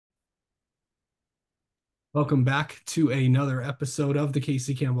Welcome back to another episode of the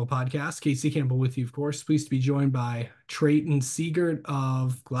Casey Campbell podcast. Casey Campbell with you, of course. Pleased to be joined by Treyton Siegert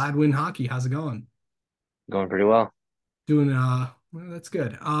of Gladwin Hockey. How's it going? Going pretty well. Doing well, that's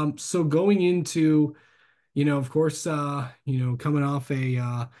good. So going into, of course, coming off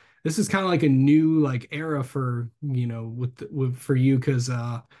this is kind of like a new like era for, with for you because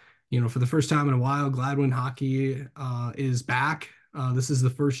for the first time in a while, Gladwin Hockey is back. This is the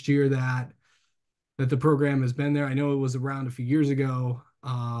first year that the program has been there. I know it was around a few years ago.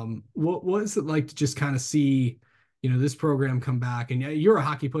 What is it like to just kind of see, this program come back? And yeah, you're a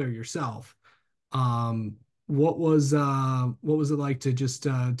hockey player yourself. Um, what was it like to just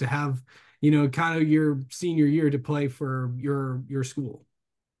to have, kind of your senior year to play for your school?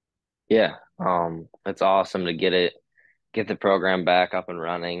 Yeah. It's awesome to get the program back up and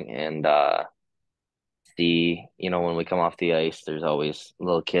running and see, when we come off the ice, there's always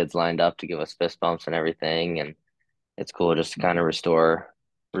little kids lined up to give us fist bumps and everything. And it's cool just to kind of restore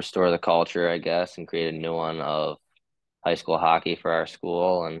the culture, I guess, and create a new one of high school hockey for our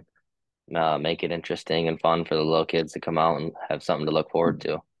school and make it interesting and fun for the little kids to come out and have something to look forward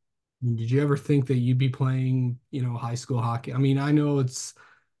to. Did you ever think that you'd be playing, high school hockey? I mean, I know it's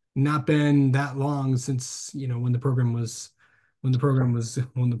not been that long since when the program was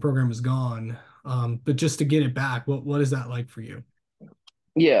gone. But just to get it back, what is that like for you?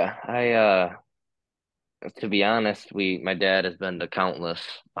 Yeah, to be honest, my dad has been to countless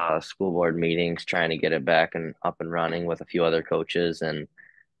school board meetings trying to get it back and up and running with a few other coaches, and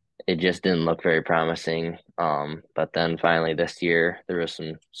it just didn't look very promising. But then finally this year there was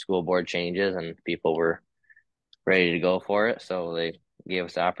some school board changes and people were ready to go for it, so they gave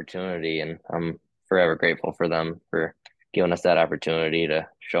us the opportunity, and I'm forever grateful for them for giving us that opportunity to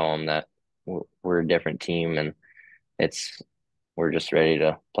show them that we're a different team and it's we're just ready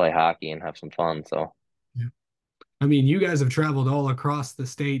to play hockey and have some fun. So. Yeah. I mean, you guys have traveled all across the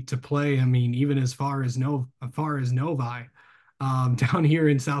state to play. I mean, even as far as Novi, down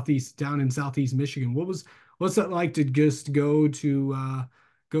in southeast Michigan. What's that like to just go to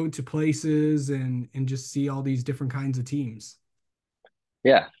places and just see all these different kinds of teams?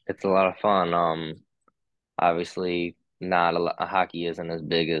 Yeah, it's a lot of fun. Obviously, not a lot, hockey isn't as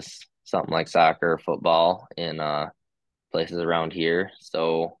big as something like soccer or football in places around here.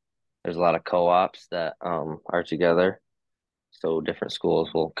 So there's a lot of co-ops that are together. So different schools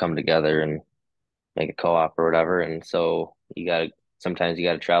will come together and make a co-op or whatever. And so sometimes you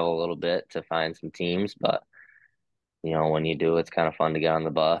gotta travel a little bit to find some teams, but when you do, it's kind of fun to get on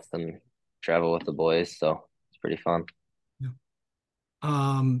the bus and travel with the boys. So it's pretty fun. Yeah.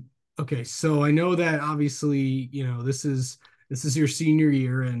 Um, okay, so I know that obviously, this is your senior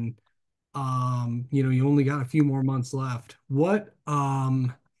year and you only got a few more months left. What are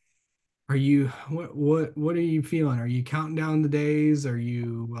you feeling? Are you counting down the days? Are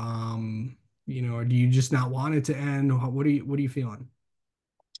you or do you just not want it to end? What are you feeling?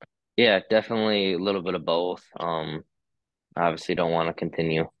 Yeah, definitely a little bit of both. Obviously don't want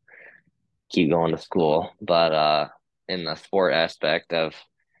to keep going to school. But in the sport aspect, I've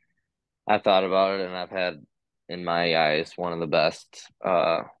thought about it, and I've had, in my eyes, one of the best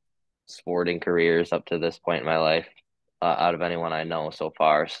sporting careers up to this point in my life, out of anyone I know so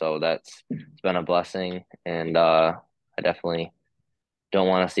far. So it's been a blessing, and I definitely don't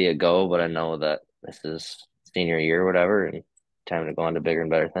want to see it go. But I know that this is senior year, or whatever, and time to go on to bigger and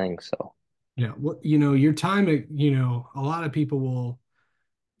better things. So Yeah, your time at, a lot of people will,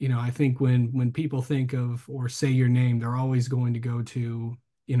 I think when people think of or say your name, they're always going to go to,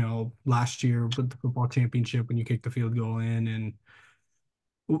 last year with the football championship when you kicked the field goal in. And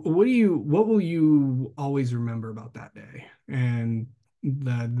what will you always remember about that day? And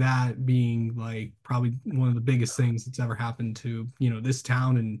that being like probably one of the biggest things that's ever happened to, this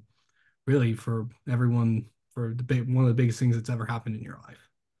town and really for everyone for one of the biggest things that's ever happened in your life.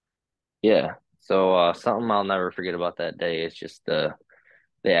 yeah. So something I'll never forget about that day is just the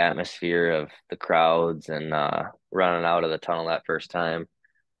atmosphere of the crowds and running out of the tunnel that first time,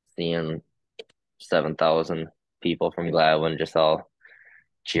 seeing 7,000 people from Gladwin just all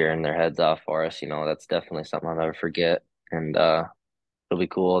cheering their heads off for us. That's definitely something I'll never forget. And it'll be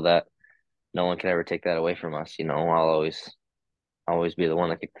cool that no one can ever take that away from us. I'll always be the one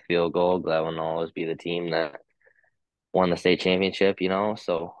that kicked the field goal. Gladwin will always be the team that won the state championship.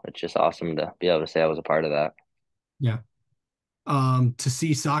 So it's just awesome to be able to say I was a part of that. Yeah. To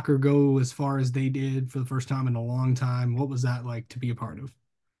see soccer go as far as they did for the first time in a long time, what was that like to be a part of?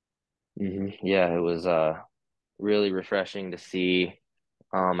 Yeah, it was really refreshing to see.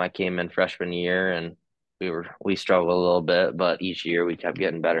 I came in freshman year and we struggled a little bit, but each year we kept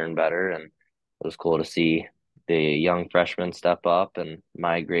getting better and better. And was cool to see the young freshmen step up and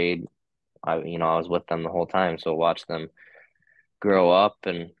my grade. I was with them the whole time, so watch them grow up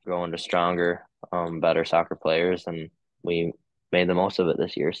and grow into stronger, better soccer players, and we made the most of it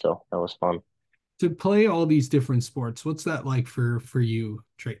this year. So that was fun. To play all these different sports, what's that like for you,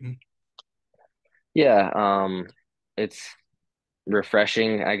 Treyton? Yeah, it's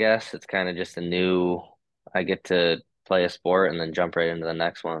refreshing, I guess. It's kind of just a new, I get to play a sport and then jump right into the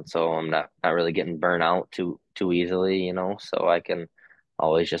next one. So I'm not really getting burnt out too easily, so I can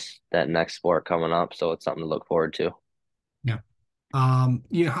always just that next sport coming up. So it's something to look forward to. Yeah.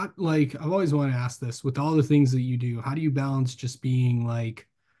 Like I've always wanted to ask this with all the things that you do, how do you balance just being like,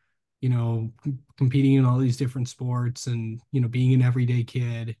 competing in all these different sports and, being an everyday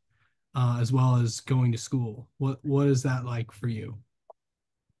kid, as well as going to school? What is that like for you?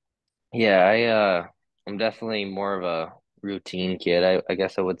 Yeah, I'm definitely more of a routine kid, I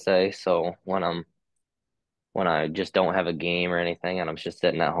guess I would say. So when I just don't have a game or anything and I'm just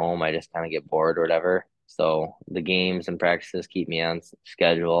sitting at home, I just kind of get bored or whatever. So the games and practices keep me on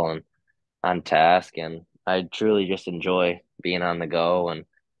schedule and on task, and I truly just enjoy being on the go and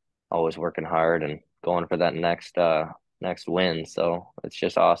always working hard and going for that next win. So it's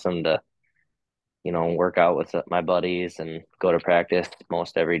just awesome to, work out with my buddies and go to practice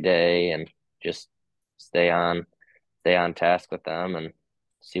most every day and just stay on stay on task with them and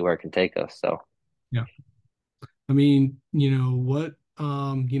see where it can take us. So Yeah. I mean,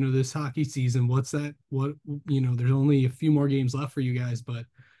 this hockey season, what's that? There's only a few more games left for you guys, but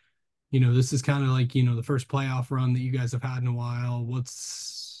this is kind of like, the first playoff run that you guys have had in a while.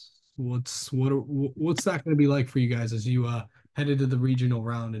 What's that going to be like for you guys as you head into the regional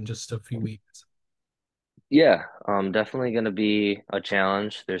round in just a few weeks? yeah, definitely going to be a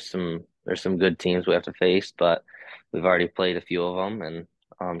challenge. There's some good teams we have to face, but we've already played a few of them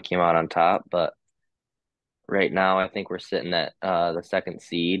and came out on top. But right now, I think we're sitting at the second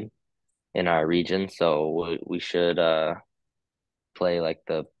seed in our region, so we should play like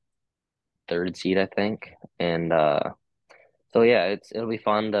the third seed, I think. And so yeah, it'll be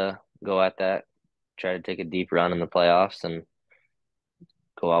fun to go at that, try to take a deep run in the playoffs and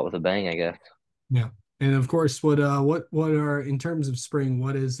go out with a bang, I guess. Yeah. And of course, what are in terms of spring,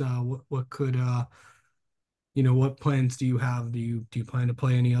 what is what could what plans do you have? Do you plan to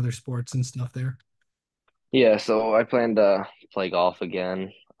play any other sports and stuff there? Yeah, so I plan to play golf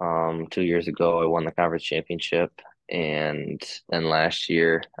again. 2 years ago, I won the conference championship, and then last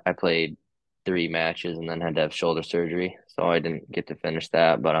year I played 3 matches and then had to have shoulder surgery, so I didn't get to finish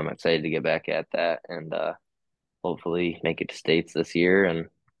that. But I'm excited to get back at that and hopefully make it to states this year and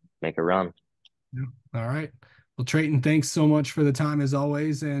make a run. Yeah. All right. Well, Treyton, thanks so much for the time as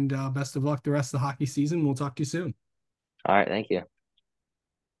always, and best of luck the rest of the hockey season. We'll talk to you soon. All right, thank you.